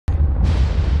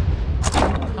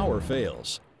power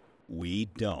fails. We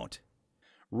don't.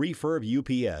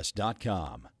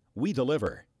 RefurbUPS.com. We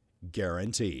deliver.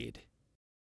 Guaranteed.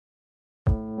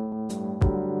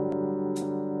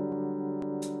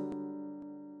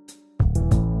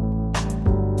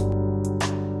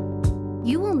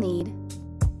 You will need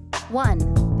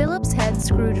 1 Phillips head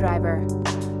screwdriver.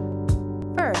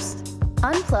 First,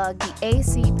 unplug the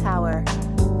AC power.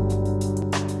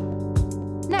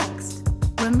 Next,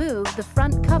 remove the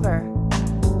front cover.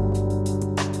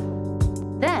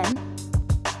 Then,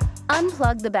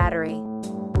 unplug the battery.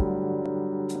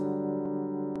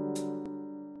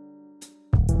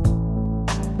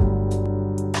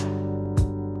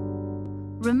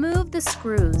 Remove the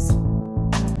screws.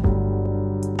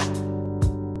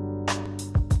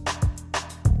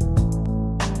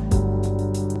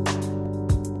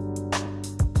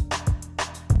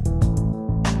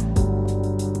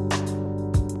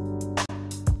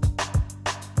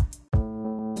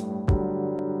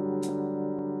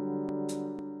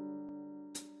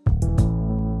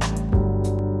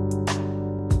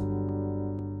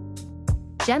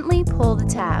 Gently pull the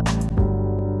tab.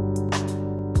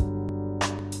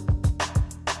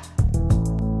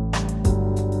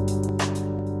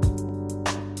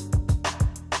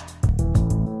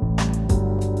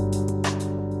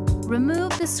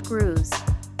 Remove the screws.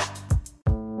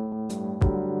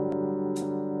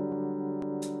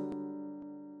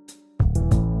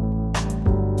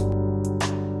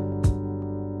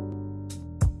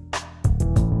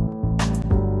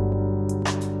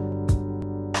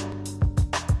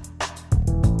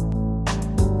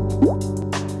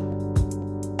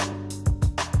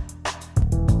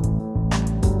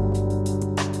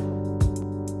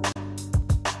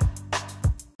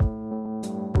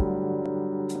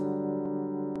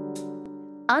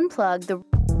 Unplug the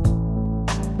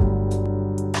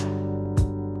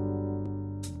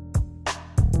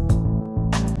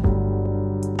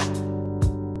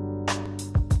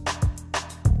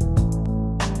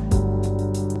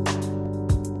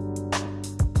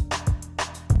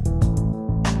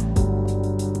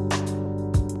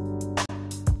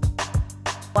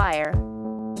wire.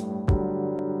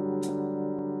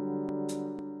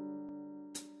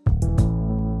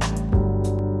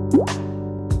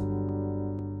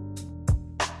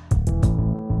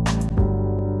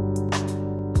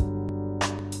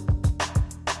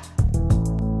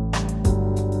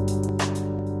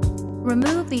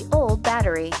 Remove the old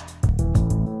battery.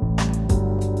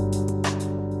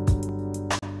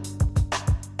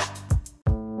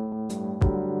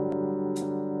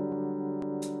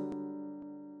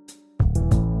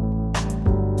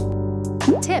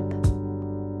 Tip.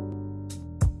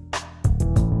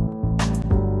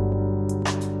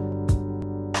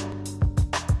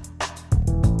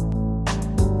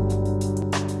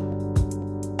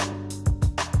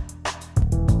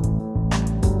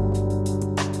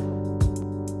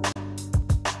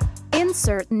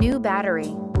 Insert new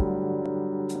battery.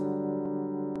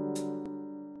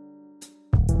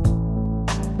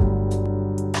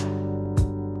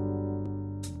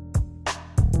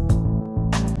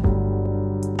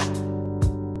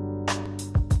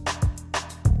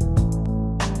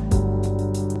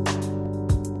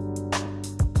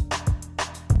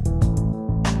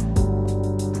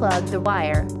 Plug the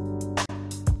wire.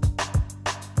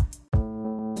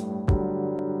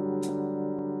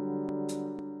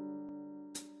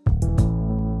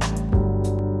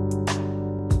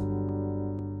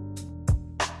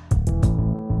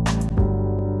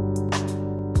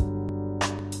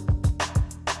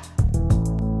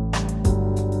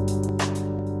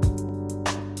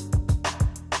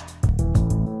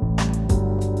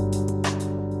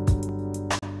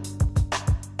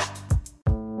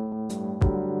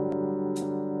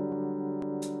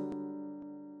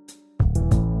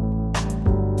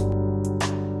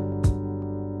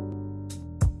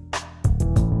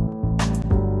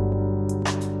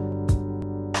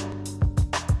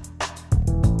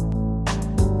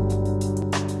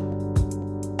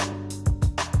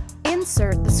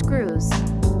 Insert the screws.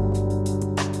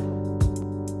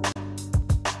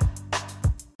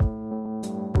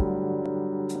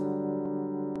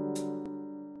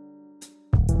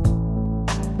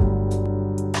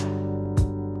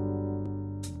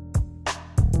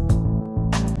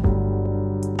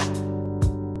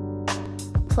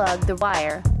 Plug the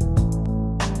wire.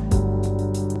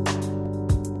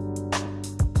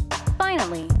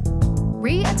 Finally,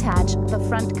 reattach the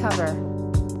front cover.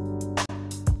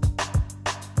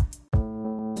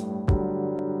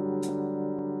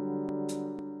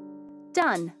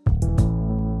 Done.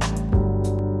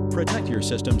 Protect your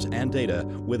systems and data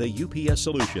with a UPS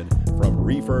solution from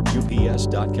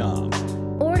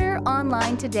RefurbUPS.com. Order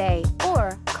online today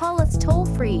or call us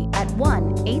toll-free at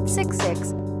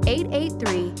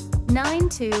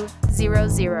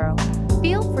 1-866-883-9200.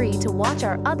 Feel free to watch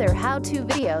our other how-to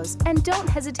videos and don't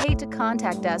hesitate to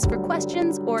contact us for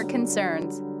questions or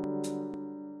concerns.